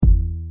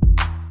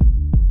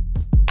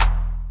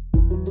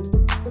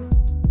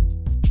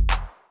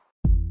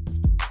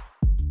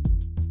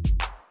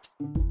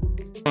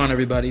on,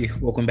 everybody?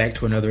 Welcome back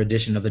to another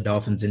edition of the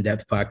Dolphins in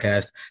Depth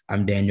podcast.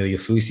 I'm Daniel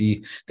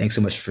Yafusi. Thanks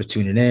so much for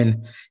tuning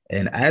in.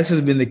 And as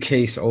has been the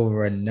case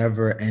over a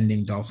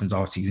never-ending Dolphins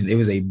offseason, it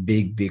was a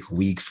big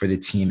week for the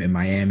team in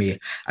Miami.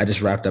 I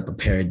just wrapped up a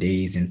pair of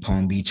days in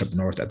Palm Beach up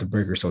north at the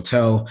Breakers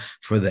Hotel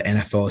for the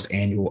NFL's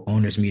annual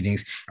owners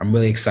meetings. I'm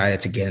really excited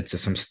to get into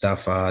some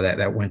stuff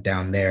that went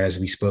down there as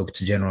we spoke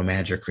to General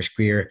Manager Chris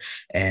Grier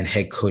and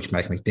head coach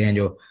Mike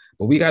McDaniel.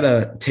 But we got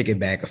to take it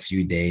back a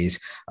few days,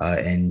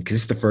 and because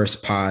it's the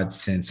first pod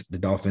since the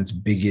Dolphins'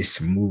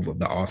 biggest move of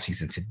the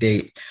offseason to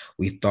date.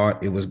 We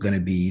thought it was going to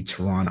be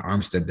Terron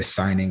Armstead, the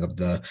signing of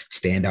the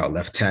standout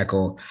left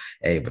tackle.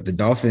 But the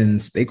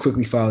Dolphins, they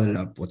quickly followed it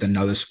up with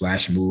another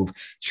splash move,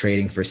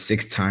 trading for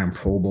six-time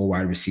Pro Bowl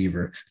wide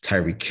receiver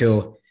Tyreek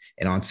Hill.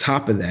 And on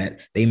top of that,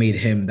 they made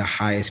him the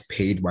highest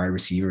paid wide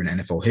receiver in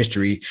NFL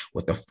history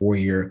with a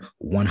 4-year,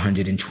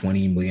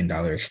 $120 million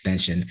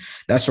extension.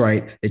 That's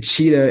right. The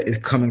Cheetah is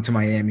coming to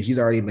Miami. He's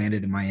already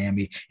landed in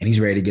Miami and he's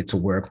ready to get to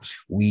work.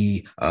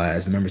 We,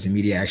 as the members of the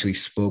media, actually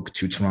spoke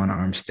to Terron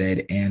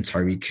Armstead and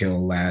Tyreek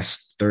Hill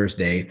last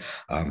Thursday.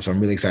 So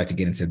I'm really excited to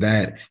get into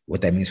that,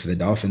 what that means for the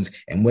Dolphins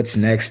and what's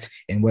next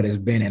in what has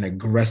been an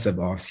aggressive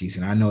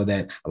offseason. I know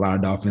that a lot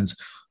of Dolphins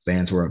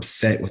fans were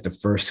upset with the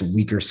first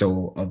week or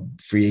so of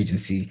free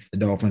agency, the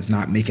Dolphins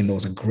not making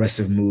those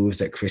aggressive moves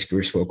that Chris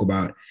Grier spoke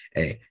about.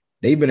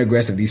 They've been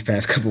aggressive these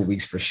past couple of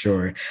weeks for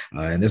sure.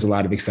 And there's a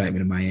lot of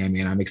excitement in Miami,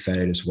 and I'm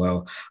excited as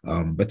well.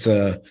 But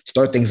to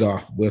start things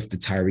off with the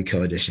Tyreek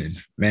Hill edition,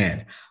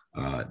 man,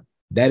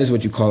 that is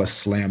what you call a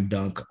slam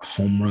dunk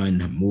home run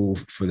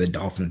move for the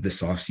Dolphins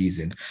this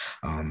offseason.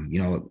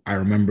 I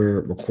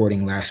remember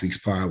recording last week's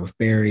pod with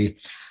Barry,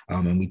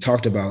 and we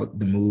talked about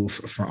the move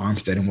for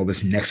Armstead and what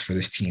was next for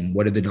this team.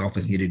 What did the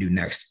Dolphins need to do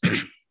next?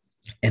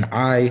 And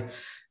I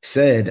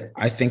said,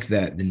 I think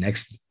that the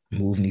next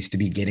move needs to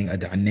be getting a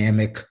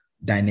dynamic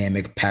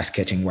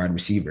pass-catching wide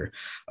receiver.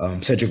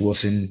 Cedric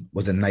Wilson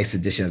was a nice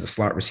addition as a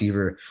slot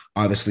receiver.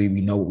 Obviously,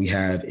 we know what we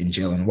have in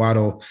Jalen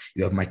Waddle.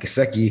 You have Mike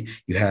Gesicki.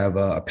 You have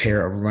a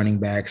pair of running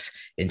backs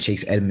in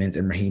Chase Edmonds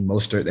and Raheem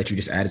Mostert that you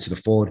just added to the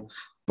fold.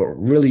 But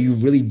really, you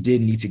really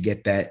did need to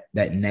get that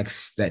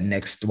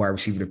next wide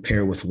receiver to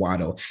pair with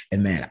Waddle.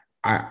 And man,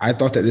 I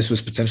thought that this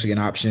was potentially an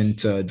option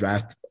to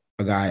draft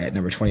a guy at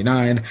number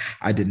 29.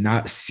 I did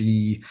not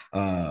see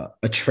a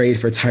trade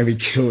for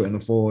Tyreek Hill in the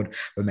fold,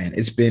 but man,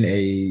 it's been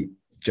a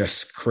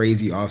just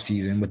crazy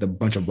offseason with a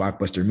bunch of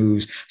blockbuster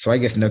moves. So I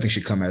guess nothing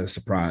should come as a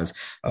surprise.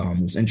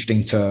 It was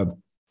interesting to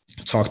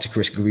talk to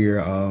Chris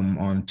Grier on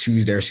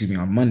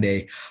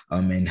Monday,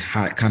 and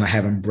kind of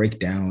have him break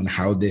down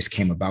how this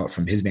came about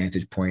from his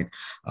vantage point.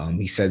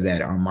 He said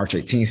that on March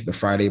 18th, the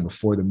Friday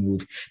before the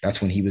move,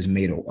 that's when he was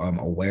made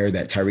aware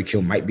that Tyreek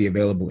Hill might be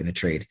available in a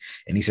trade.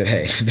 And he said,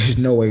 hey, there's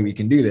no way we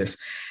can do this.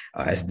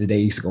 As the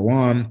days go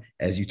on,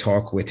 as you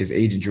talk with his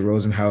agent, Drew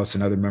Rosenhaus,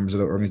 and other members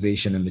of the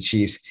organization and the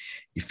Chiefs,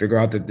 you figure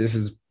out that this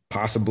is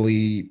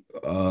possibly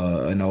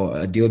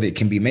a deal that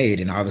can be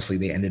made. And obviously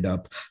they ended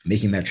up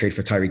making that trade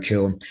for Tyreek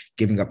Hill,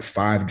 giving up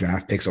 5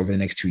 draft picks over the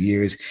next 2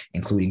 years,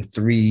 including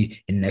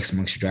 3 in next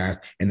month's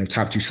draft and their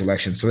top 2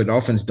 selections. So the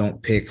Dolphins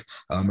don't pick,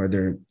 or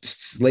they're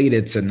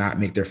slated to not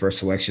make their first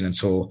selection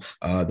until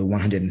the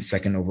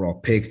 102nd overall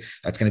pick.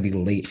 That's going to be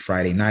late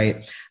Friday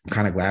night. I'm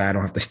kind of glad I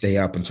don't have to stay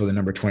up until the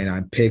number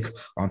 29 pick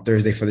on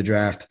Thursday for the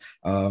draft.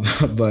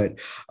 But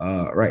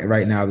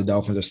right now the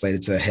Dolphins are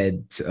slated to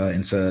head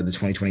into the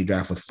 2020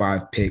 draft with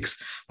 5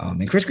 picks.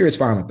 And Chris Grier is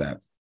fine with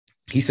that.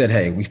 He said,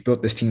 hey, we've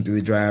built this team through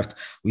the draft.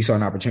 We saw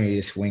an opportunity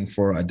to swing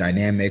for a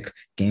dynamic,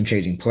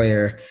 game-changing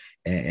player.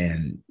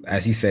 And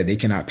as he said, they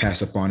cannot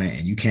pass up on it.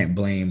 And you can't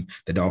blame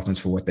the Dolphins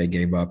for what they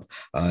gave up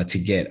to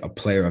get a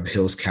player of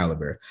Hill's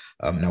caliber.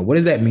 Now, what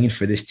does that mean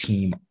for this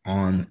team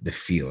on the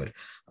field?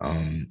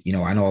 I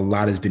know a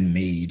lot has been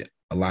made.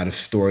 A lot of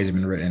stories have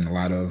been written. A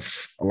lot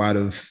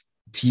of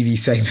TV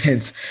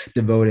segments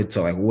devoted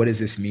to like, what does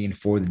this mean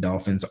for the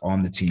Dolphins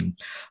on the team,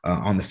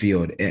 on the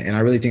field? And I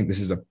really think this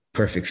is a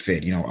perfect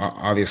fit.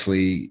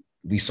 Obviously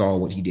we saw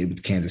what he did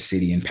with Kansas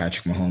City and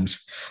Patrick Mahomes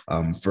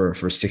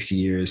for 6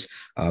 years.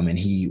 And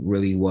he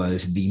really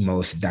was the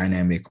most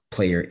dynamic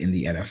player in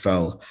the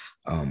NFL.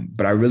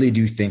 But I really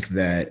do think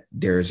that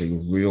there's a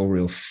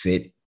real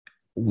fit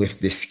with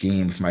this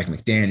scheme with Mike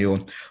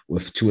McDaniel,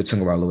 with Tua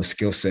Tagovailoa's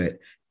skill set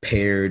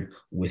paired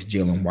with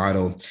Jalen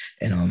Waddle.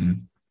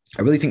 And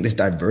I really think this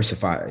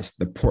diversifies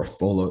the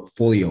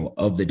portfolio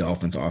of the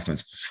Dolphins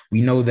offense.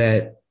 We know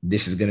that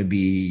this is going to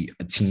be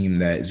a team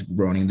that is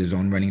running the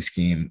zone running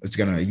scheme. It's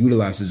going to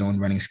utilize the zone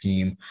running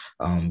scheme.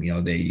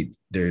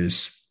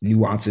 There's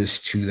nuances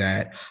to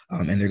that,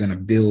 and they're going to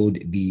build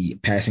the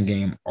passing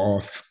game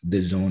off the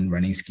zone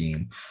running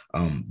scheme.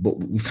 But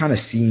we've kind of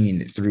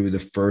seen through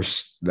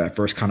that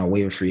first kind of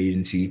wave of free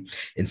agency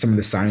and some of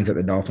the signings that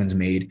the Dolphins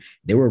made,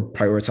 they were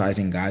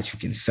prioritizing guys who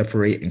can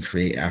separate and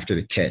create after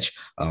the catch.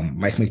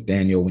 Mike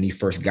McDaniel, when he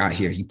first got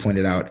here, he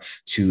pointed out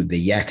to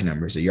the YAC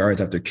numbers, the yards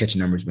after catch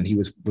numbers when he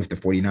was with the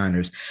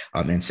 49ers,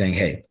 and saying,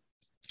 hey,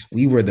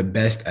 we were the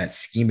best at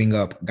scheming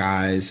up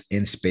guys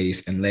in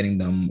space and letting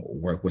them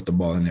work with the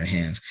ball in their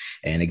hands.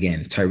 And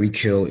again, Tyreek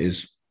Hill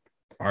is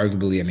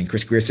arguably, I mean,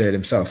 Chris Greer said it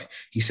himself.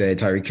 He said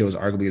Tyreek Hill is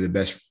arguably the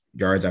best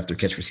yards after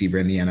catch receiver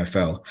in the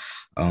NFL.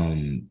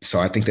 So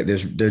I think that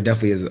there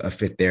definitely is a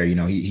fit there. You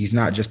know, he's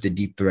not just a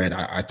deep threat.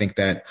 I think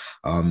that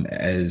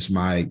as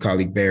my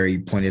colleague Barry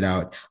pointed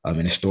out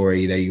in a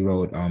story that he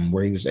wrote,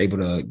 where he was able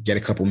to get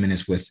a couple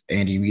minutes with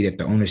Andy Reid at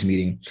the owners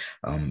meeting,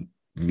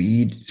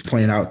 Reid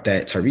pointed out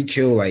that Tyreek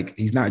Hill, like,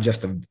 he's not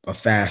just a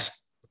fast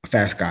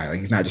guy. Like,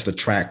 he's not just a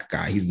track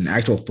guy. He's an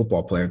actual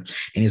football player, and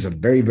he's a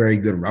very, very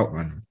good route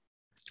runner.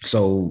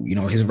 So, you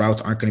know, his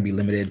routes aren't going to be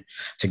limited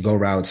to go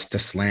routes, to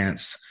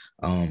slants,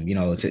 you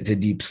know, to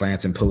deep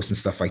slants and posts and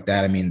stuff like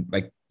that. I mean,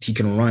 like, he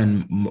can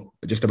run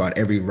just about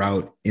every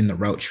route in the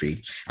route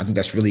tree. I think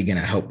that's really going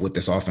to help with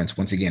this offense.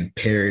 Once again,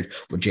 paired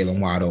with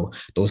Jalen Waddle,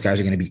 those guys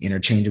are going to be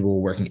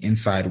interchangeable, working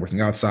inside, working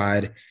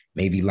outside,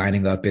 maybe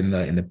lining up in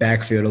the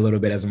backfield a little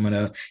bit, as I'm going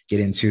to get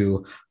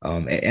into.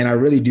 And I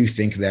really do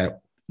think that,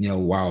 you know,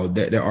 while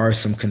there are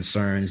some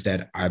concerns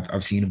that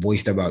I've seen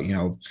voiced about, you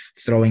know,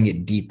 throwing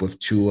it deep with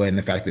Tua, and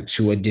the fact that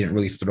Tua didn't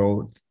really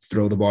throw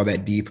the ball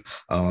that deep,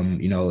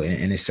 you know,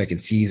 in his second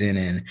season,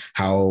 and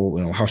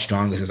how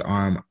strong is his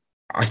arm.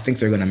 I think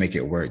they're going to make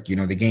it work. You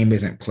know, the game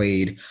isn't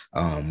played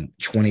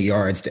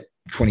 20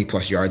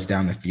 plus yards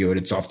down the field.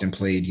 It's often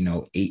played, you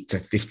know, 8 to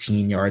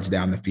 15 yards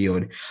down the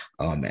field.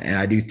 And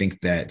I do think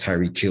that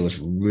Tyreek Hill is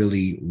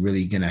really,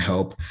 really going to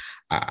help.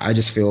 I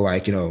just feel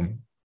like, you know,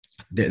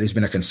 there's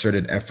been a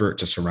concerted effort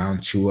to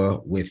surround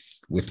Tua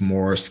with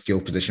more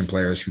skilled position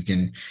players who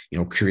can, you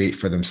know, create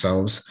for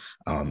themselves.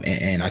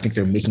 And I think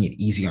they're making it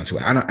easy on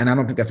Tua. I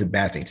don't think that's a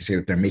bad thing to say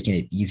that they're making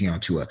it easy on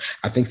Tua.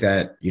 I think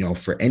that, you know,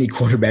 for any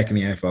quarterback in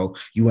the NFL,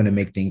 you want to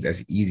make things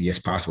as easy as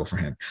possible for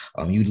him.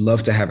 You'd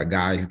love to have a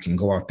guy who can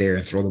go out there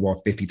and throw the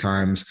ball 50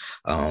 times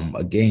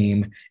a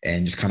game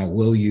and just kind of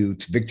will you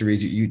to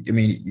victories. I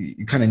mean,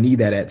 you kind of need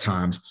that at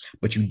times,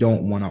 but you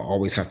don't want to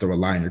always have to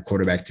rely on your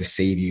quarterback to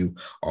save you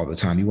all the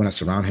time. You want to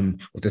surround him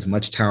with as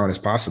much talent as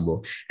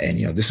possible. And,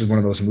 you know, this is one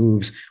of those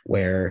moves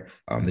where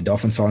the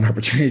Dolphins saw an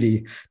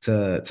opportunity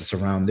to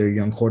surround their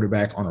young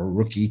quarterback on a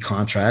rookie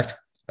contract.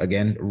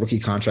 Again, a rookie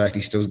contract.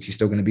 He's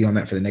still going to be on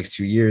that for the next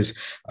 2 years.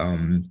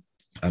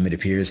 It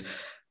appears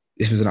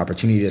this was an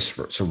opportunity to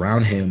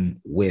surround him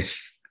with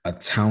a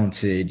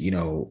talented, you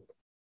know,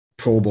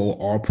 Pro Bowl,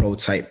 All Pro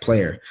type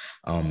player.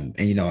 And,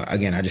 you know,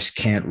 again, I just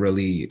can't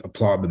really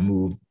applaud the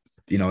move,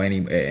 you know,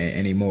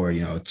 anymore.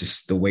 You know,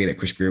 just the way that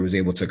Chris Greer was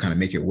able to kind of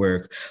make it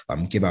work,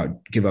 give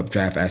up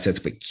draft assets,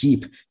 but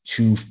keep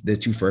the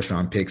 2 first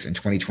round picks in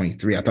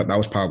 2023. I thought that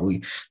was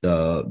probably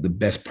the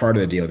best part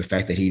of the deal, the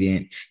fact that he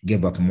didn't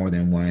give up more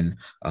than one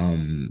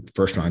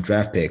first round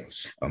draft pick.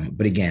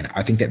 But again,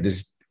 I think that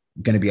there's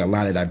going to be a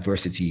lot of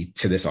diversity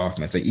to this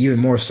offense, like even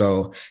more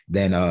so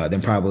than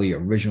probably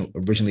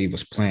originally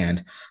was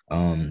planned.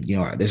 You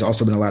know, there's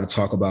also been a lot of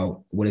talk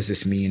about what does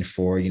this mean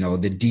for, you know,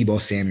 the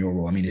Deebo Samuel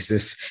role. I mean, is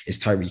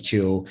Tyreek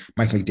Hill,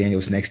 Mike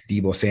McDaniel's next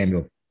Deebo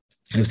Samuel?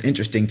 And it was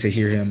interesting to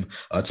hear him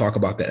talk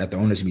about that at the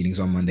owners' meetings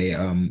on Monday,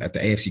 at the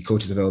AFC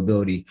coaches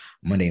availability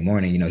Monday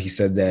morning. You know, he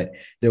said that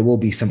there will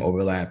be some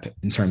overlap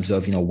in terms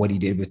of, you know, what he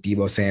did with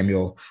Deebo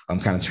Samuel,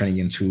 kind of turning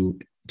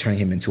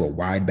him into a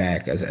wide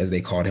back, as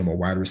they called him, a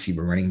wide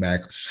receiver running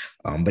back.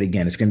 But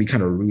again, it's going to be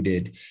kind of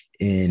rooted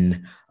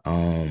in,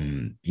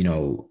 you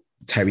know,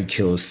 Tyreek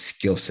Hill's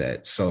skill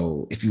set.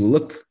 So if you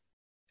look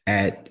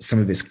at some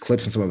of his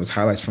clips and some of his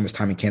highlights from his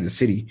time in Kansas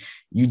City,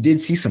 you did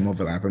see some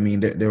overlap. I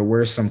mean, there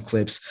were some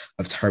clips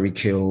of Tyreek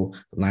Hill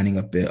lining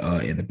up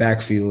in the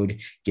backfield,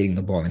 getting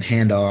the ball in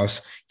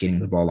handoffs, getting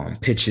the ball on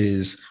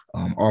pitches,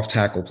 off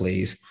tackle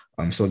plays.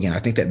 So again, I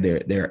think that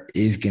there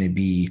is going to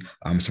be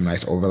some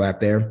nice overlap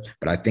there,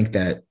 but I think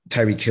that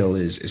Tyreek Hill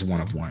is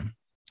one of one.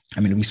 I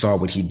mean, we saw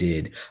what he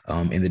did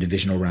in the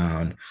divisional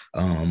round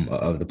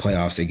of the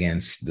playoffs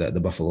against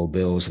the Buffalo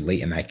Bills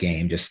late in that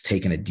game, just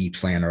taking a deep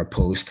slant or a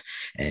post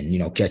and, you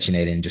know, catching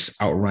it and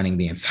just outrunning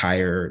the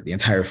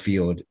entire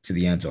field to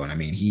the end zone. I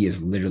mean, he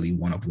is literally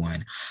one of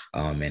one.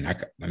 And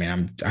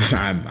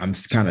I'm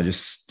kind of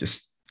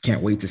just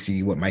can't wait to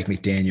see what Mike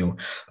McDaniel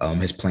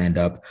has planned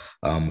up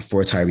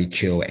for Tyreek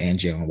Hill and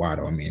Jalen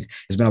Waddle. I mean,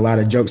 there's been a lot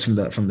of jokes from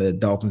the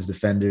Dolphins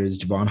defenders,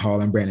 Javon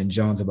Hall and Brandon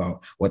Jones,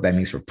 about what that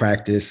means for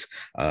practice.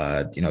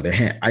 You know,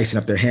 they're icing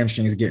up their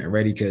hamstrings, getting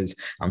ready, because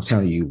I'm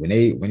telling you, when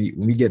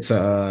we get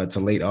to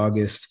late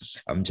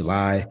August,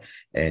 July,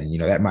 and, you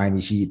know, that Miami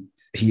Heat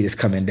is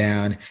coming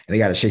down and they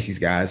got to chase these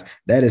guys,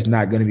 that is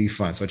not going to be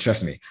fun. So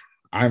trust me.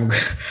 I'm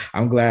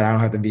glad I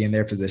don't have to be in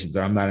their positions,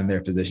 or I'm not in their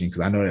position, because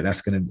I know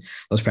that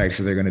those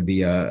practices are going to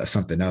be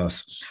something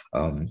else.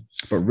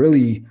 But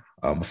really,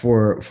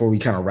 before we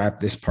kind of wrap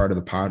this part of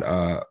the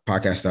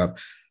podcast up,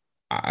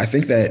 I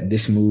think that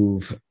this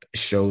move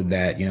showed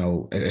that, you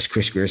know, as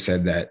Chris Greer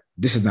said, that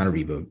this is not a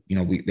reboot. You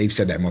know, they've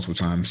said that multiple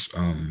times.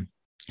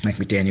 Mike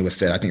McDaniel has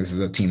said, I think this is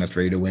a team that's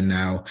ready to win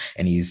now,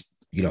 and he's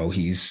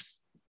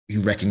he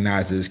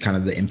recognizes kind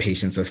of the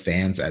impatience of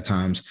fans at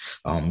times.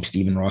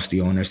 Stephen Ross,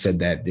 the owner, said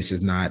that this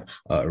is not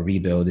a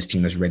rebuild. This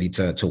team is ready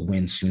to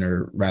win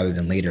sooner rather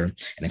than later. And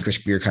then Chris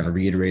Grier kind of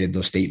reiterated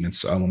those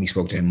statements when we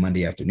spoke to him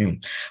Monday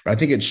afternoon. But I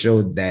think it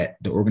showed that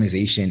the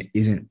organization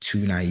isn't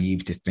too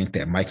naive to think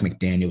that Mike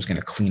McDaniel is going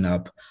to clean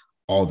up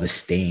all the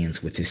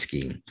stains with his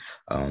scheme.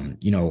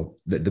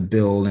 The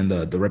bill and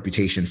the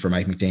reputation for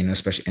Mike McDaniel,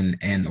 especially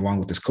and along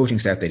with this coaching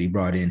staff that he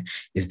brought in,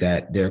 is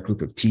that they're a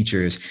group of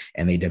teachers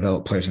and they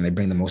develop players and they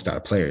bring the most out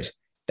of players.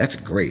 That's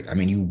great. I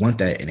mean, you want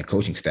that in a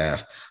coaching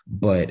staff,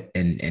 but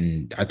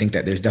and I think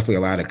that there's definitely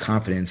a lot of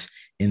confidence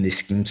in this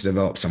scheme to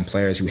develop some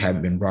players who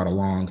haven't been brought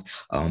along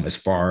as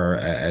far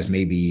as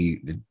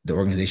maybe the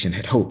organization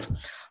had hoped.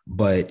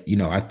 But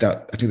I think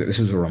that this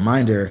was a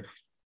reminder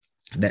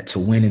that to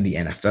win in the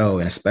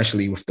NFL, and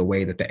especially with the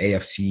way that the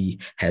AFC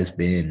has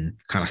been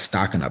kind of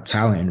stocking up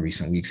talent in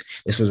recent weeks,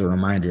 this was a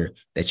reminder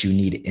that you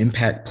need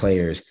impact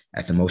players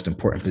at the most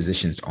important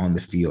positions on the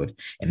field.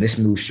 And this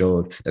move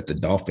showed that the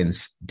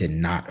Dolphins did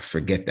not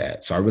forget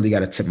that. So I really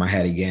got to tip my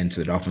hat again to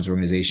the Dolphins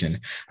organization.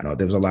 I know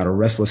there was a lot of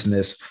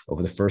restlessness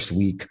over the first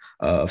week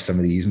of some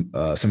of these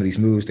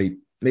moves. They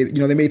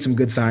made some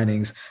good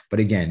signings, but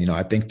again,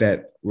 I think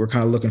that we're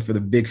kind of looking for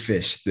the big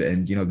fish,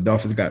 and the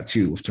Dolphins got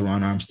two with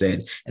Terron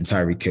Armstead and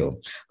Tyreek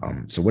Hill.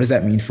 So what does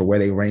that mean for where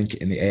they rank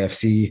in the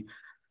AFC?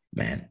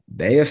 Man,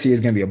 the AFC is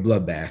going to be a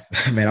bloodbath.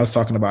 Man, I was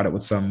talking about it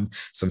with some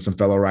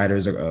fellow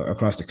writers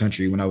across the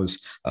country when I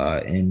was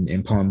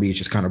in Palm Beach,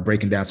 just kind of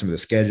breaking down some of the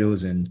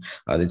schedules and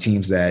the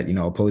teams that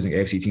opposing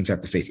AFC teams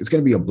have to face. It's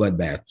going to be a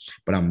bloodbath,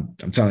 but I'm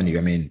telling you,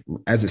 I mean,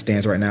 as it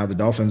stands right now, the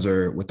Dolphins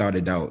are without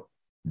a doubt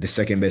the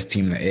second best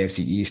team in the AFC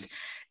East.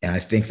 And I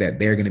think that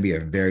they're going to be a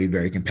very,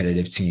 very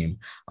competitive team.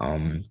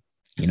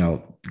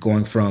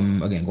 Going from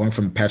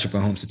Patrick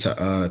Mahomes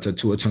to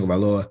Tua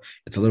Tagovailoa,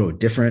 it's a little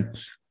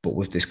different, but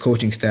with this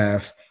coaching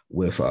staff,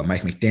 with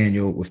Mike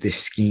McDaniel, with this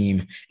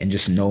scheme, and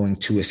just knowing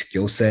Tua's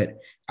skill set,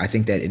 I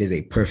think that it is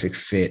a perfect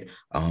fit.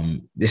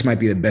 This might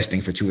be the best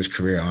thing for Tua's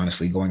career,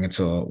 honestly, going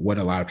into what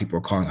a lot of people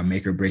are calling a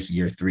make or break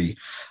year 3.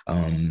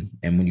 And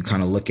when you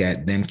kind of look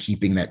at them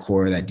keeping that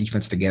core, that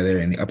defense together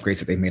and the upgrades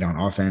that they've made on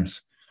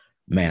offense,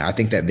 man, I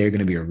think that they're going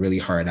to be a really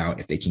hard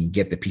out if they can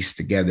get the pieces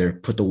together,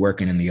 put the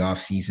work in the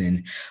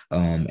offseason,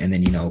 and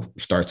then,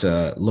 start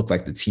to look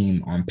like the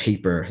team on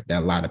paper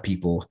that a lot of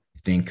people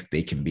think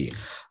they can be.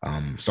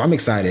 So I'm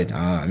excited.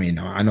 I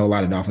know a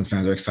lot of Dolphins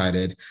fans are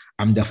excited.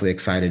 I'm definitely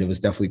excited. It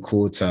was definitely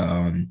cool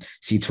to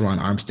see Terron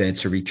Armstead,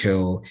 Tyreek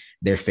Hill,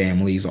 their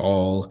families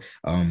all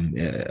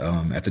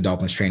at the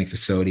Dolphins training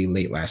facility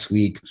late last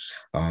week.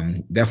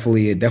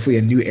 Definitely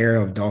a new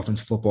era of Dolphins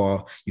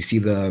football. You see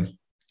the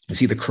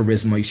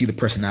charisma, you see the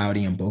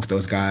personality in both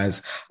those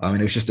guys. And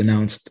it was just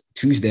announced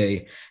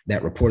Tuesday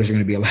that reporters are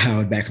going to be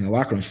allowed back in the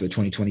locker rooms for the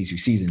 2022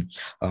 season.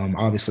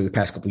 Obviously, the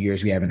past couple of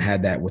years, we haven't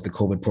had that with the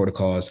COVID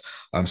protocols.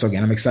 So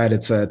again, I'm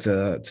excited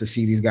to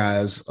see these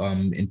guys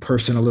in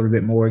person a little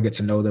bit more, get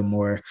to know them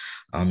more.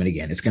 And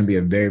again, it's going to be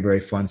a very, very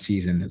fun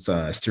season. It's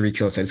as Tyreek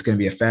Hill said, it's going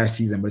to be a fast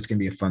season, but it's going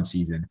to be a fun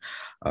season.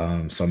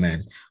 So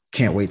man,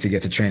 can't wait to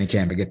get to training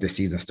camp and get this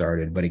season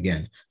started. But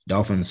again,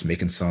 Dolphins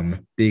making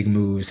some big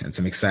moves and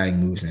some exciting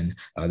moves. And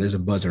there's a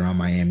buzz around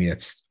Miami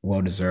that's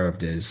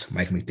well-deserved, as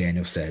Mike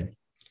McDaniel said.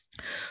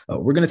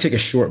 We're going to take a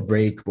short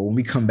break, but when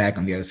we come back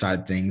on the other side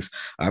of things,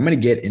 I'm going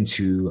to get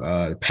into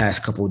the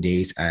past couple of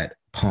days at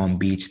Palm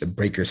Beach, the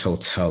Breakers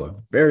Hotel, a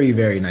very,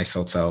 very nice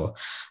hotel.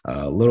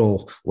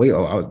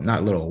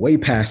 Way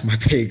past my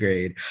pay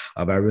grade,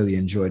 but I really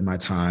enjoyed my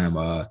time,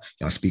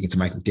 speaking to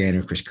Mike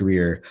McDaniel, Chris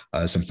Grier,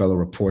 some fellow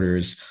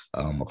reporters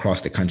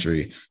across the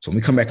country. So when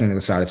we come back on the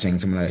other side of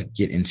things, I'm going to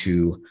get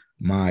into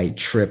my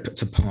trip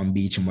to Palm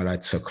Beach and what I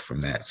took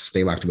from that. So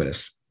stay locked with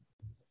us.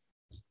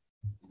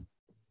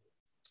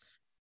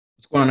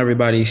 What's going on,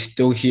 everybody?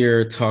 Still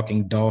here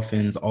talking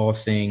Dolphins, all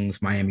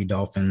things Miami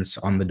Dolphins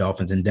on the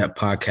Dolphins in Depth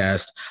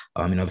podcast.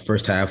 The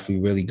first half, we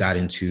really got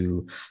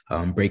into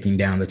breaking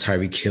down the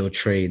Tyreek Hill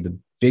trade, the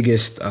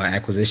biggest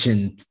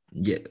acquisition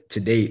yet to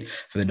date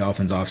for the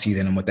Dolphins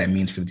offseason and what that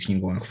means for the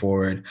team going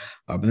forward.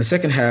 In the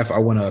second half, I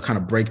want to kind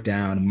of break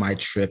down my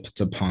trip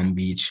to Palm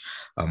Beach.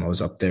 I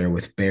was up there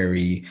with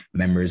Barry,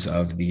 members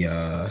of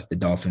the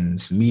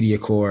Dolphins media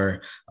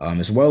corps,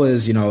 as well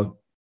as,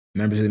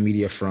 members of the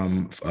media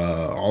from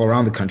all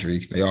around the country.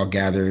 They all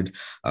gathered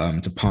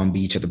to Palm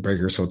Beach at the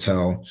Breakers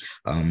Hotel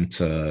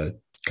to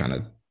kind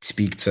of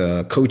speak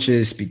to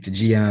coaches, speak to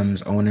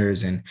GMs,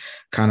 owners, and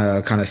kind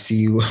of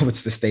see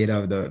what's the state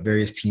of the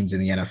various teams in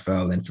the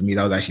NFL. And for me,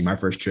 that was actually my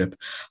first trip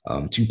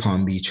to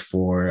Palm Beach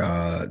for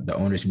the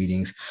owners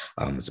meetings.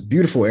 It's a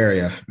beautiful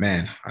area,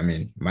 man. I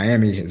mean,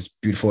 Miami is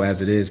beautiful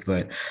as it is,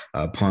 but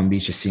Palm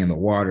Beach, just seeing the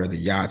water, the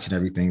yachts and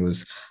everything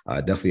was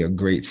definitely a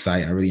great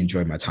sight. I really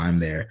enjoyed my time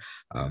there.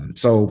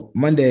 So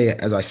Monday,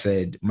 as I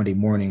said, Monday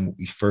morning,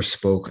 we first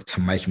spoke to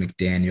Mike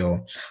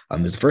McDaniel.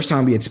 It was the first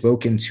time we had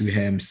spoken to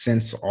him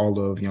since all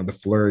of, the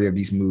flurry of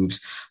these moves.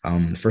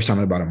 The first time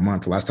in about a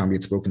month. The last time we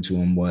had spoken to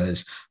him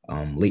was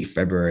late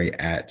February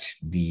at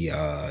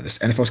this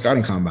NFL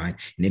scouting combine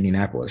in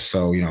Indianapolis.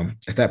 So,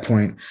 at that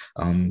point,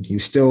 he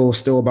was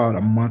still about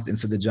a month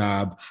into the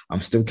job.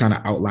 I'm still kind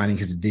of outlining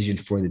his vision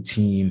for the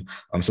team.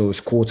 So it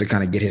was cool to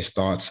kind of get his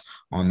thoughts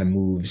on the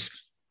moves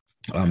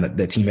that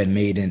the team had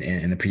made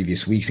in the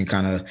previous weeks, and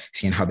kind of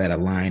seeing how that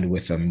aligned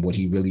with what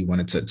he really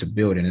wanted to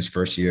build in his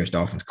first year as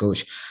Dolphins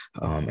coach.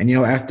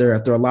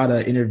 After a lot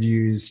of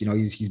interviews,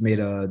 he's made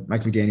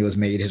Mike McDaniel has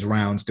made his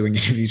rounds doing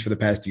interviews for the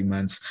past few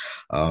months.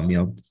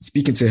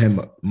 Speaking to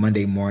him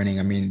Monday morning,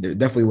 I mean, there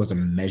definitely was a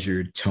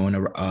measured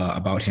tone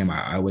about him.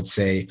 I would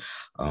say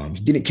he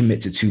didn't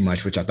commit to too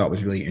much, which I thought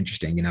was really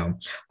interesting.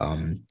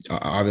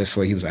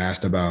 Obviously he was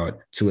asked about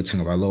Tua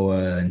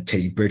Tagovailoa and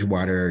Teddy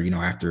Bridgewater,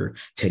 after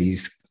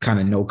Teddy's kind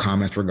of no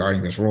comments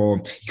regarding his role.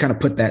 He kind of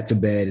put that to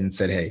bed and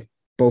said, hey,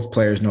 both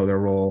players know their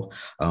role.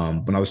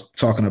 When I was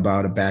talking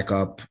about a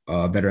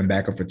veteran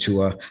backup for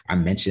Tua,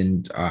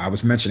 I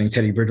was mentioning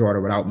Teddy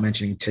Bridgewater without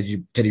mentioning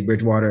Teddy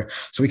Bridgewater.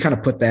 So we kind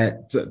of put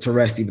that to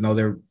rest, even though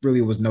there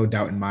really was no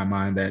doubt in my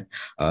mind that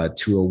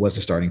Tua was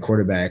the starting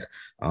quarterback.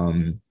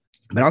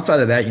 But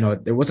outside of that,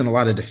 there wasn't a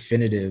lot of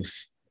definitive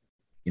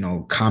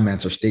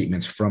comments or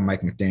statements from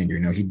Mike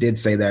McDaniel. He did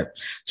say that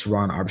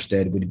Terron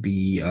Armstead would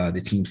be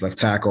the team's left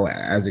tackle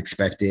as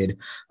expected.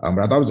 But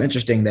I thought it was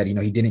interesting that,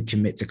 he didn't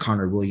commit to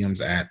Connor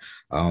Williams at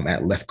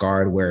left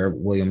guard, where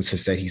Williams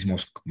has said he's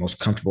most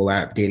comfortable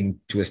at, dating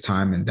to his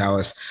time in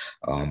Dallas.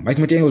 Mike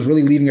McDaniel was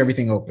really leaving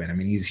everything open. I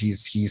mean,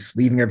 he's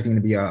leaving everything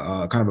to be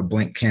a kind of a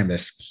blank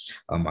canvas.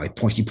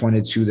 He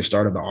pointed to the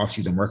start of the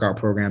offseason workout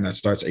program that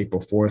starts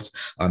April 4th,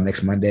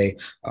 next Monday.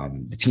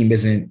 The team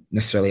isn't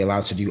necessarily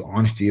allowed to do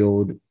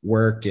on-field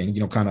work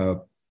and kind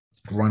of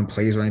run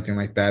plays or anything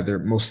like that.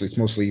 It's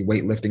mostly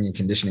weightlifting and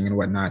conditioning and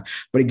whatnot.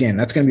 But again,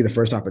 that's going to be the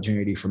first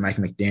opportunity for Mike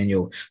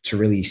McDaniel to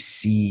really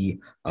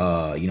see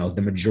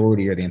the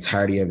majority or the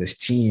entirety of his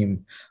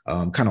team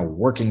kind of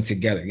working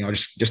together,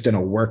 just in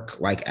a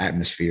work-like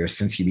atmosphere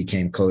since he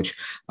became coach.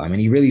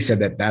 And he really said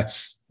that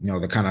that's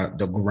the kind of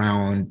the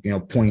ground,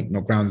 point,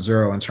 ground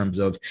zero in terms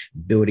of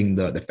building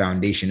the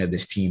foundation of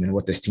this team and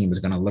what this team is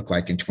going to look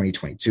like in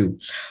 2022.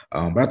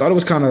 But I thought it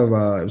was kind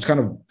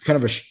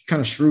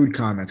of shrewd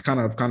comments, kind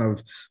of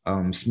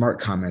smart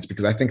comments,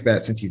 because I think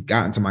that since he's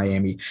gotten to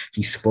Miami,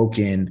 he's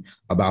spoken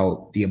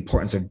about the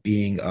importance of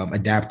being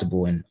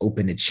adaptable and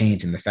open to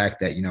change, and the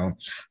fact that,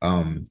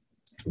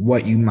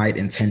 what you might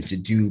intend to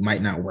do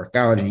might not work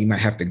out, and you might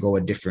have to go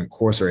a different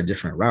course or a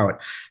different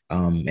route.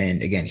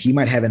 And again, he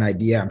might have an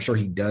idea. I'm sure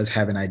he does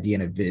have an idea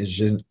and a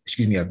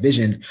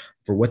vision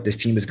for what this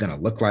team is going to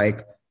look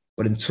like.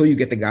 But until you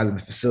get the guys in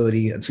the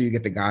facility, until you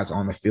get the guys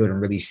on the field and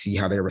really see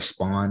how they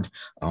respond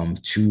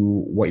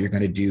to what you're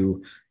going to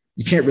do,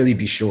 you can't really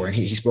be sure. And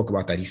he spoke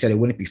about that. He said it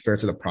wouldn't be fair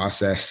to the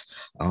process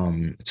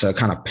to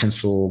kind of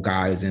pencil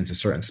guys into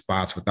certain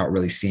spots without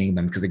really seeing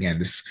them. Because again,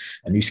 this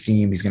a new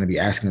scheme. He's going to be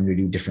asking them to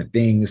do different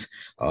things.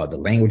 The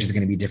language is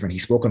going to be different.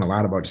 He's spoken a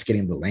lot about just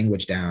getting the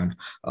language down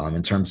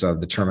in terms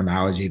of the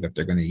terminology that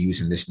they're going to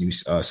use in this new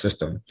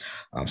system.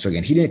 So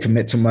again, he didn't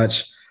commit to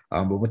much.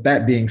 But with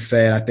that being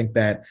said, I think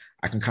that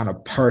I can kind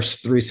of parse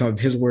through some of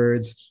his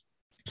words,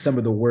 some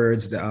of the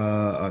words, some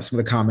of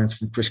the comments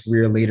from Chris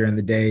Grier later in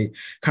the day,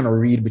 kind of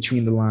read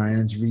between the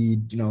lines,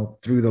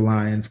 through the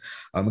lines,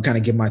 and kind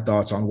of give my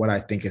thoughts on what I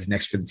think is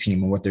next for the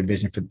team and what their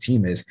vision for the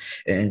team is.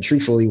 And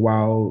truthfully,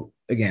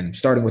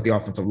 starting with the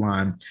offensive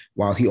line,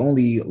 while he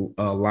only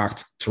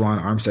locked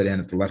Terron Armstead in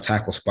at the left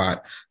tackle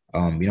spot,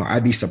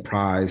 I'd be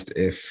surprised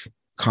if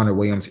Connor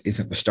Williams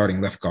isn't the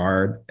starting left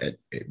guard at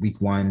week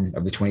 1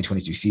 of the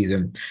 2022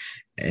 season.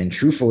 And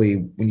truthfully,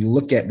 when you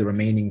look at the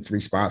remaining 3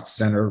 spots,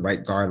 center,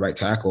 right guard, right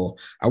tackle,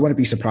 I wouldn't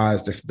be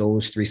surprised if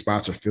those 3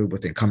 spots are filled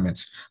with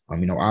incumbents.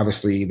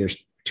 Obviously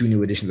there's 2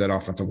 new additions at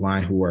offensive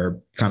line who are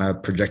kind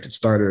of projected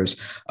starters.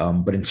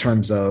 But in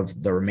terms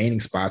of the remaining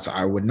spots,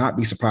 I would not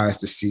be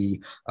surprised to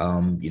see,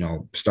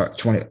 start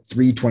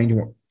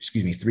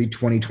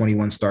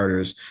 2021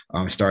 starters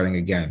starting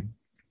again.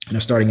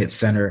 Starting at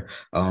center,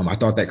 I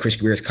thought that Chris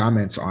Grier's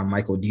comments on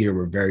Michael Dieter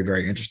were very,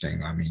 very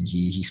interesting. I mean,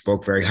 he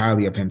spoke very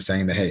highly of him,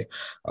 saying that, hey,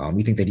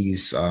 we think that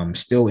he's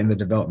still in the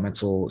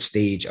developmental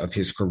stage of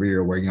his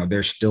career where,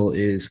 there still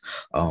is,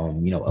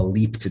 a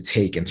leap to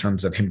take in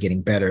terms of him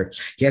getting better.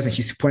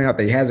 He's pointing out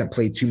that he hasn't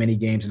played too many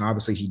games, and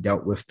obviously he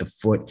dealt with the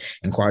foot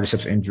and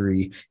quadriceps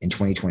injury in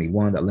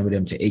 2021 that limited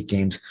him to 8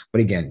 games.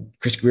 But again,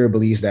 Chris Grier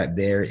believes that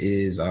there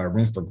is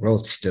room for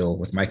growth still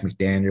with Mike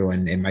McDaniel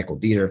and Michael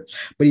Dieter,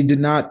 but he did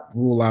not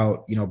rule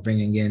out,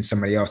 bringing in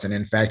somebody else. And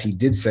in fact, he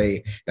did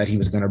say that he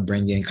was going to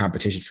bring in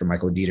competition for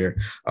Michael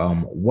Dieter.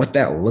 What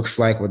that looks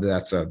like, whether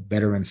that's a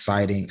veteran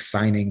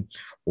signing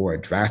or a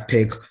draft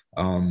pick,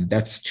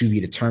 that's to be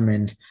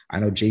determined. I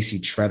know JC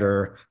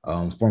Tretter,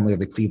 formerly of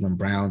the Cleveland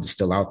Browns, is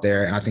still out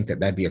there, and I think that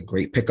that'd be a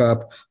great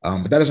pickup.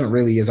 But that doesn't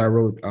really, as I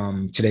wrote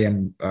today,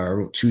 I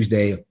wrote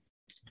Tuesday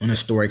on a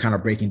story kind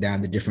of breaking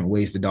down the different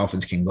ways the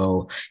Dolphins can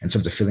go in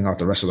terms of filling out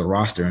the rest of the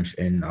roster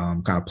and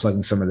kind of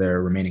plugging some of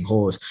their remaining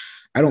holes.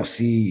 I don't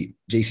see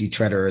JC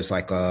Tretter as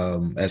like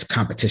as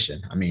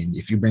competition. I mean,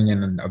 if you bring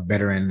in a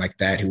veteran like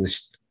that who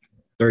is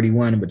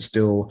 31, but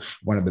still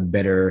one of the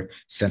better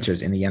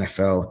centers in the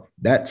NFL,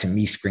 that to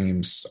me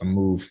screams a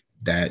move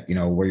that,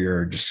 where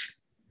you're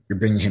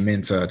bringing him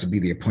in to be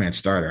the appointed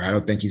starter. I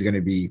don't think he's going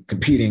to be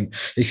competing.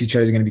 JC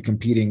Tretter is going to be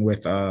competing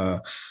with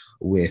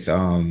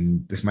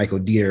Michael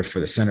Dieter for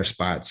the center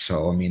spot.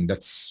 So I mean,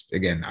 that's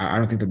again, I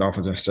don't think the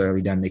Dolphins are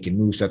necessarily done making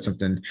moves. That's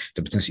something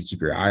to potentially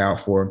keep your eye out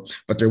for.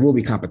 But there will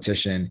be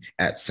competition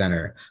at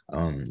center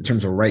in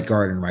terms of right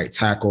guard and right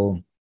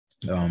tackle.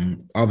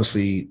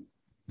 Obviously,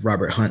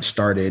 Robert Hunt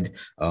started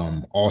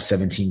all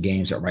 17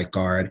 games at right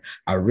guard.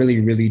 I really,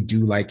 really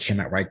do like him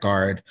at right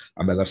guard.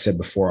 As I've said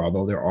before,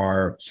 although there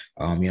are,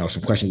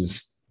 some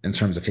questions in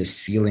terms of his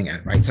ceiling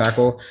at right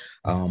tackle.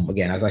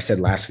 Again, as I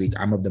said last week,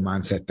 I'm of the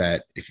mindset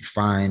that if you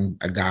find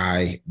a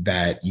guy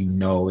that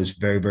is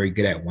very, very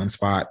good at one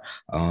spot,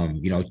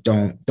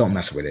 don't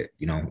mess with it.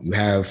 You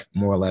have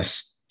more or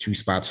less two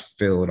spots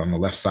filled on the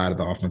left side of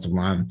the offensive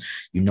line.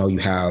 You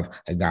have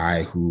a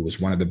guy who is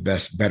one of the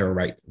better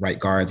right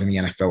guards in the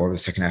NFL over the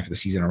second half of the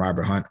season,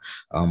 Robert Hunt.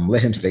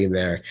 Let him stay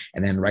there.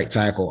 And then right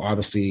tackle,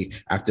 obviously,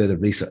 after the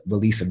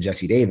release of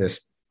Jesse Davis,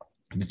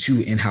 the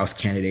two in-house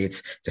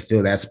candidates to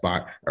fill that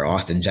spot are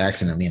Austin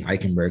Jackson and Liam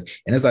Eichenberg.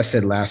 And as I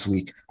said last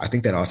week, I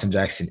think that Austin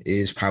Jackson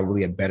is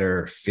probably a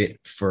better fit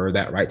for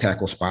that right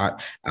tackle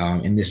spot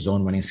in this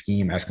zone running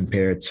scheme as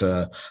compared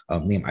to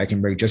Liam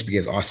Eichenberg, just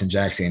because Austin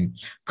Jackson,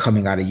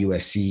 coming out of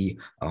USC,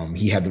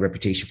 he had the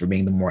reputation for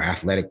being the more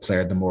athletic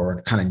player, the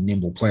more kind of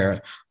nimble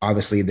player.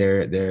 Obviously,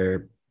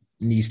 they're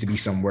needs to be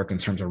some work in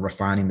terms of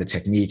refining the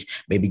technique,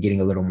 maybe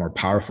getting a little more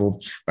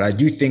powerful. But I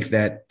do think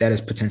that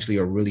is potentially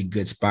a really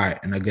good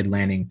spot and a good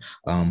landing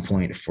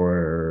point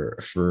for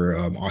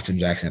Austin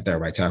Jackson at that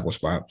right tackle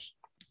spot.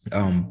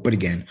 But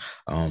again,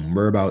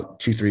 we're about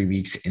 2-3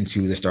 weeks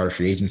into the start of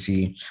free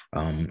agency.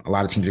 A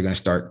lot of teams are going to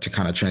start to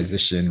kind of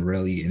transition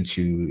really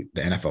into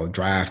the NFL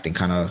draft and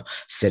kind of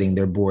setting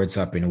their boards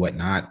up and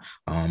whatnot.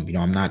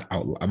 I'm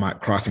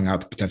not crossing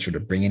out the potential to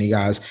bring any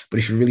guys, but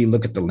if you really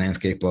look at the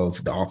landscape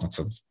of the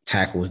offensive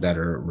tackles that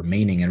are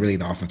remaining and really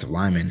the offensive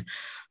linemen,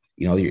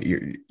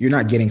 you're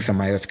not getting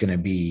somebody that's going to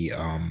be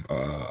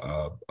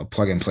a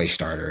plug and play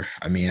starter.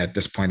 I mean, at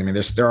this point,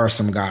 there are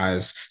some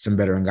guys, some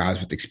veteran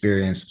guys with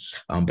experience,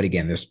 but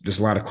again, there's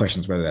a lot of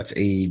questions whether that's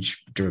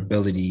age,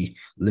 durability,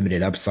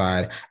 limited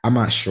upside. I'm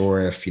not sure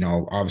if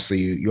obviously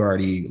you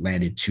already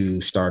landed two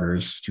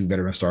veteran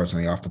starters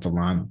on the offensive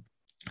line.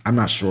 I'm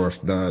not sure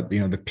if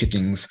the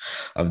pickings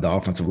of the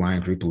offensive line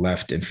group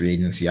left in free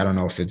agency. I don't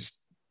know if it's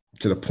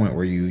to the point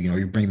where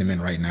you bring them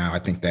in right now. I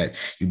think that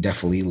you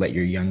definitely let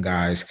your young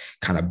guys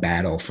kind of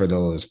battle for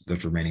those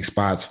remaining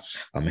spots.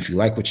 If you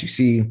like what you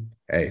see,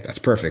 hey, that's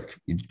perfect.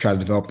 You try to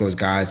develop those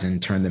guys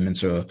and turn them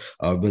into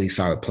really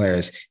solid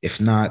players.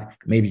 If not,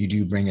 maybe you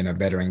do bring in a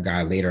veteran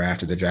guy later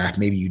after the draft.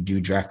 Maybe you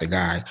do draft a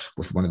guy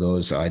with one of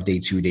those day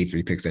 2, day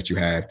 3 picks that you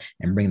have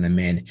and bring them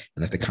in and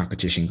let the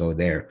competition go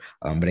there.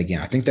 But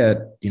again, I think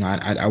that,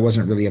 I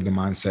wasn't really of the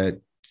mindset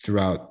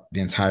throughout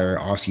the entire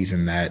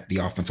offseason that the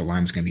offensive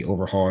line is going to be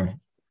overhauled.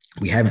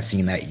 We haven't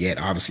seen that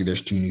yet. Obviously,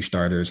 there's 2 new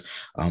starters.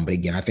 But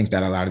again, I think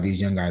that a lot of these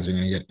young guys are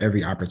going to get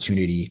every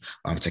opportunity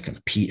to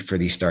compete for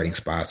these starting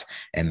spots.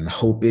 And the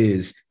hope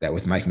is that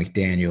with Mike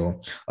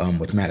McDaniel,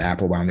 with Matt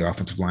Applebaum, the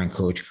offensive line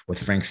coach,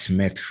 with Frank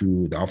Smith,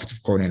 who the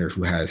offensive coordinator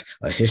who has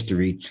a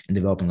history in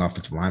developing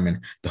offensive linemen,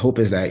 the hope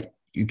is that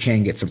you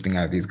can get something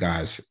out of these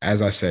guys.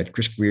 As I said,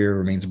 Chris Grier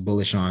remains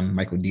bullish on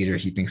Michael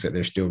Dieter. He thinks that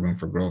there's still room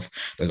for growth.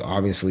 There's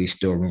obviously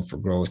still room for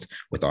growth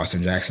with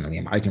Austin Jackson and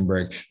Liam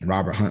Eichenberg, and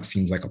Robert Hunt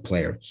seems like a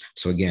player.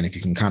 So again, if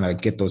you can kind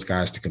of get those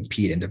guys to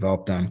compete and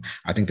develop them,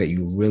 I think that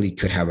you really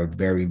could have a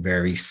very,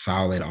 very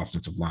solid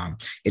offensive line.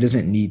 It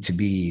doesn't need to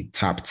be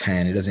top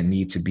 10. It doesn't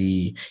need to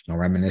be,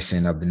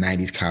 reminiscent of the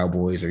 90s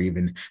Cowboys or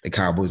even the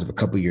Cowboys of a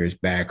couple years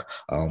back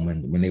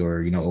when they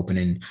were,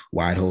 opening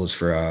wide holes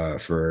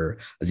for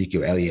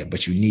Ezekiel Elliott.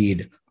 But you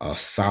need a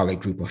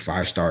solid group of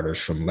 5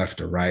 starters from left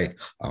to right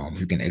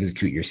who can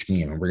execute your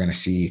scheme. And we're going to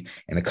see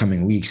in the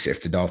coming weeks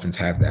if the Dolphins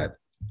have that.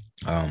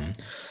 I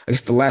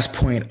guess the last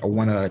point I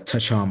want to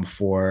touch on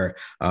before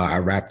I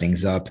wrap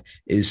things up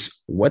is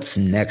what's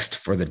next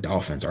for the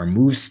Dolphins. Are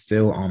moves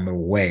still on the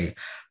way?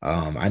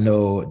 I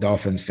know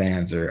Dolphins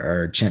fans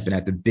are champing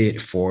at the bit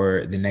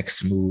for the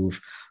next move.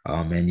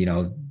 And,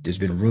 there's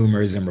been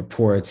rumors and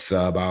reports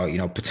about,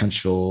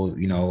 potential,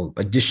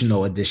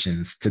 additional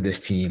additions to this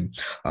team.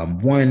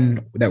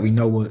 One that we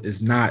know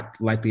is not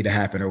likely to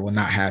happen or will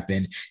not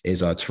happen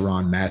is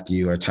Tyrann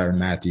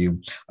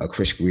Mathieu.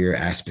 Chris Grier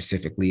asked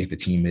specifically if the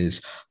team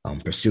is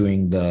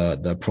pursuing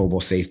the Pro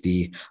Bowl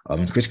safety.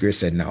 And Chris Grier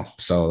said no.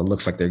 So it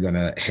looks like they're going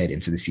to head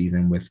into the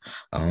season with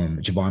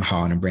Javon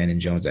Holland and Brandon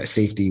Jones at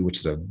safety, which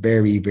is a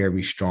very,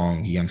 very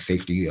strong young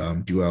safety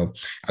duo.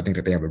 I think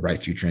that they have a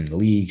bright future in the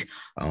league.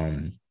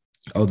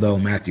 Although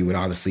Mathieu would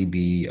obviously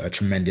be a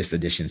tremendous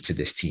addition to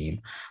this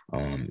team.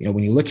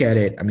 When you look at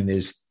it,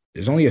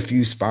 there's only a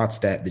few spots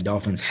that the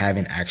Dolphins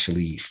haven't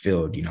actually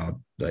filled.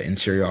 the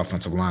interior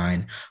offensive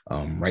line,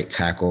 right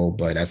tackle.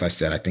 But as I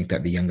said, I think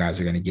that the young guys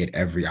are going to get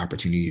every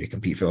opportunity to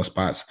compete for those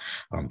spots.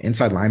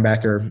 Inside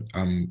linebacker,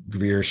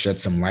 Grier shed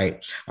some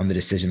light on the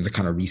decision to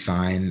kind of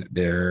re-sign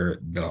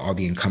all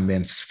the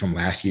incumbents from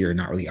last year,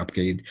 not really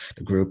upgrade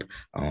the group.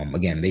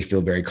 Again, they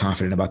feel very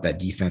confident about that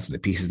defense and the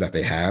pieces that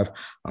they have.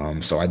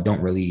 So I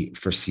don't really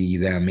foresee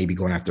them maybe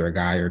going after a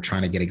guy or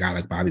trying to get a guy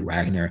like Bobby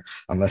Wagner,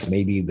 unless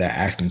maybe the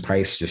asking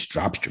price just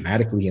drops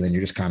dramatically and then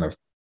you're just kind of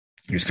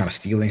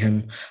stealing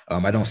him.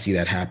 I don't see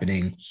that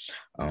happening.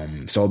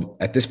 So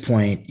at this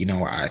point,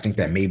 I think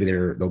that maybe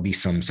there'll be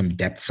some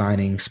depth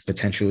signings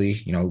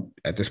potentially.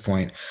 At this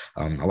point,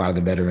 a lot of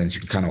the veterans,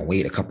 you can kind of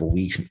wait a couple of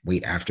weeks,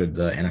 wait after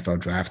the NFL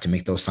draft to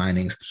make those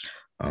signings.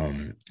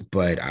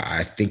 But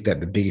I think that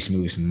the biggest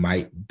moves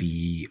might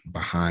be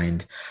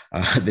behind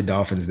the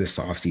Dolphins this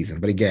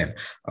offseason. But again,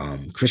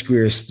 Chris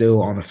Grier is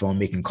still on the phone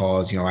making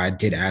calls. I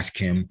did ask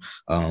him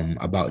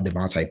about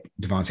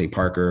Devontae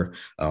Parker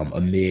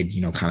amid,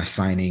 kind of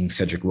signing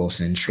Cedric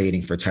Wilson,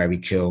 trading for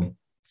Tyreek Hill.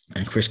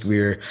 And Chris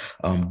Grier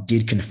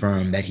did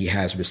confirm that he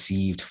has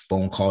received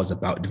phone calls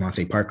about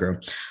Devontae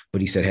Parker, but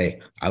he said,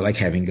 hey, I like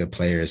having good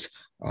players.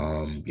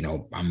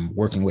 I'm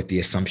working with the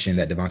assumption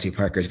that Devontae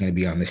Parker is going to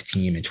be on this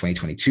team in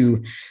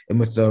 2022. And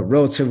with a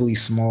relatively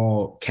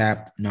small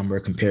cap number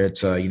compared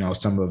to,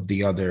 some of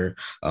the other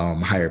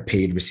higher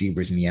paid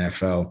receivers in the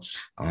NFL,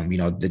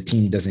 the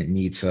team doesn't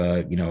need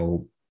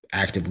to,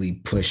 actively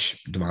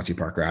push Devontae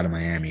Parker out of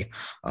Miami.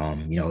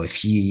 If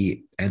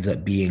he ends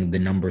up being the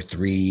number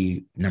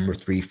three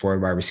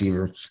forward wide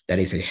receiver, that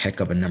is a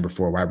heck of a number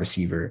 4 wide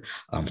receiver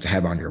to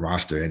have on your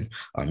roster. And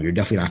you're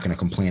definitely not going to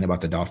complain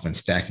about the Dolphins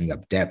stacking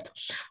up depth.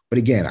 But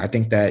again, I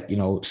think that,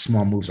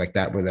 small moves like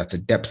that, whether that's a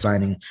depth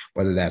signing,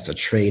 whether that's a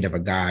trade of a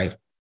guy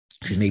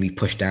who's maybe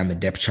pushed down the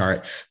depth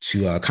chart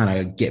to kind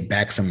of get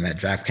back some of that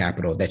draft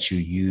capital that you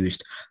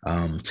used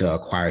to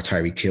acquire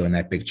Tyreek Hill in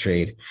that big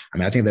trade. I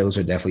mean, I think those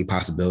are definitely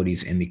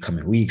possibilities in the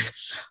coming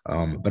weeks.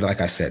 But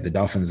like I said, the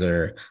Dolphins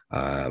are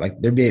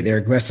they're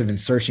aggressive in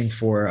searching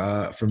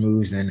for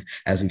moves, and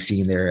as we've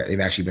seen,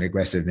 they've actually been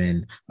aggressive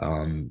in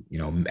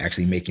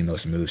actually making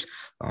those moves.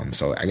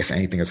 So I guess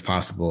anything is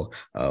possible.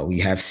 We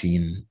have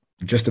seen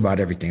just about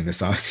everything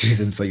this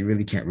offseason, so you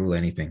really can't rule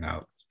anything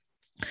out.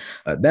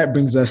 That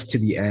brings us to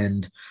the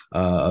end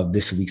of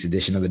this week's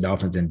edition of the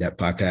Dolphins in Depth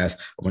podcast.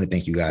 I want to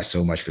thank you guys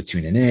so much for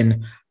tuning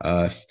in.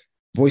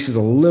 Voice is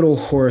a little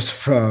hoarse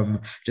from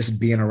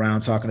just being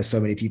around talking to so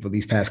many people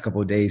these past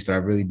couple of days, but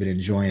I've really been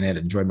enjoying it.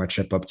 Enjoyed my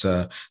trip up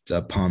to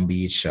Palm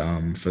Beach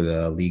for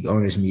the league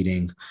owners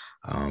meeting.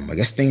 I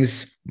guess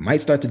things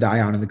might start to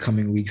die on in the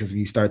coming weeks as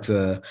we start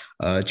to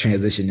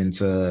transition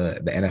into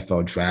the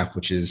NFL draft,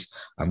 which is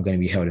going to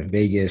be held in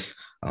Vegas.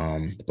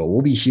 But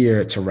we'll be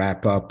here to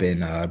wrap up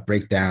and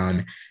break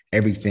down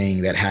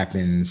everything that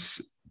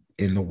happens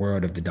in the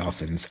world of the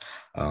Dolphins.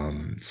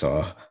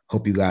 So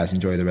hope you guys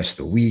enjoy the rest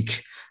of the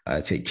week.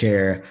 Take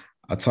care.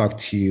 I'll talk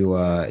to you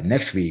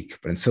next week.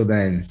 But until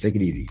then, take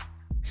it easy.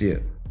 See ya.